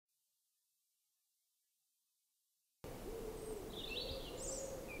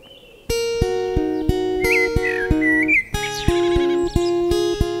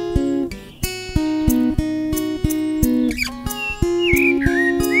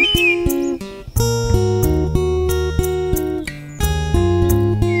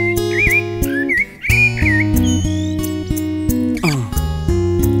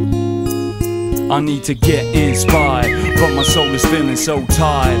I need to get inspired, but my soul is feeling so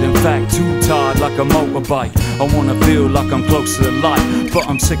tired. In fact, too tired like a motorbike. I wanna feel like I'm close to the light, but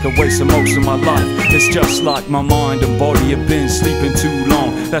I'm sick of wasting most of my life. It's just like my mind and body have been sleeping too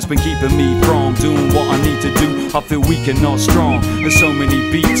long. That's been keeping me from doing what I need to do. I feel weak and not strong. There's so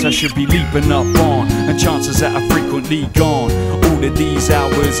many beats I should be leaping up on, and chances that are frequently gone. All of these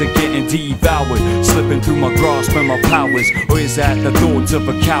hours are getting devoured, slipping through my grasp and my powers. Or is that the thoughts of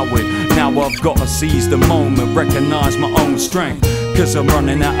a coward? Now I've gotta seize the moment, recognize my own strength, cause I'm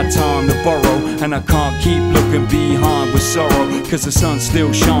running out of time to borrow, and I can't keep looking behind with sorrow, cause the sun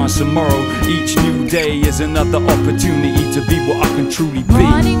still shines tomorrow. Each new day is another opportunity to be what I can truly be.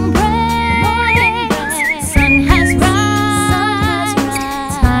 Morning break, sun has rise,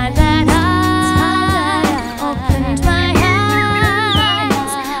 time that I opened my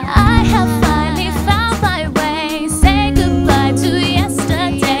eyes. I have finally found my way, say goodbye to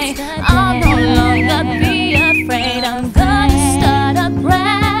yesterday. I'll no longer be afraid, I'm gonna start a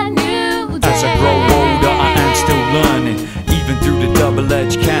brand new day. As I grow older, I am still learning, even through the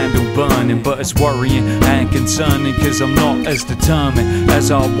double-edged candle burning. But it's worrying and concerning, cause I'm not as determined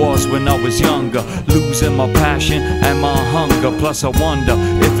as I was when I was younger, losing my passion and my hunger. Plus I wonder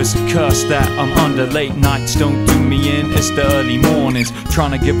if it's a curse that I'm under. Late nights don't do me in, it's the early mornings,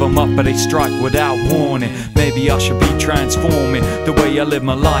 trying to give them up but they strike without warning. Maybe I should be transforming the way I live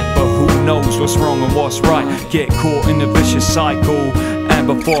my life, but who knows what's wrong and what's right. Get caught in a vicious cycle, and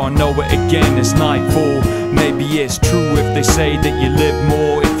before I know it again it's nightfall. Maybe it's true if they say that you live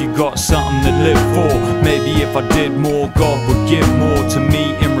more if you got something to live for. Maybe if I did more, God would give more to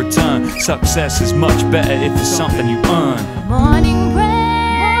me in return. Success is much better if it's something you earn. Morning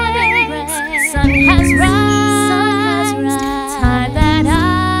break, sun has rise, time that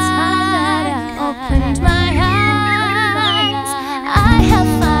I opened my eyes. I have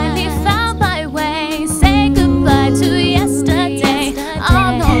finally found my way, say goodbye to yesterday.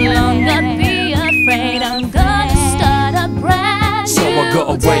 I'll no longer be afraid, I'm gonna start a brand new day. So I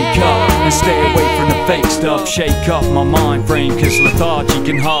gotta wake up and stay away from the fake stuff, shake up my mind frame, cause lethargy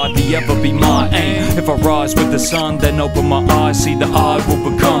can hardly ever be my aim. If I rise with the sun, then open my eyes, see that I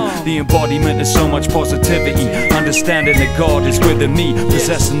will become the embodiment of so much positivity, understanding that God is within me,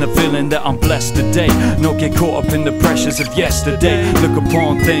 possessing the feeling that I'm blessed today. Not get caught up in the pressures of yesterday, look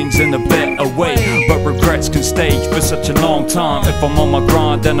upon things in a better way. But regrets can stay for such a long time. If I'm on my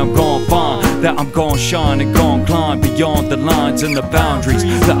grind, then I'm gon' find that I'm gon' shine and gon' climb beyond the lines and the boundaries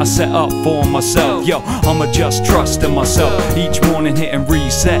that I set up for myself. Yo, I'ma just trust in myself, each morning hitting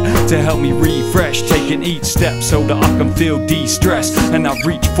reset to help me refresh, taking each step so that I can feel de-stressed, and I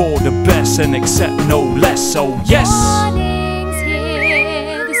reach for the best and accept no less. So yes.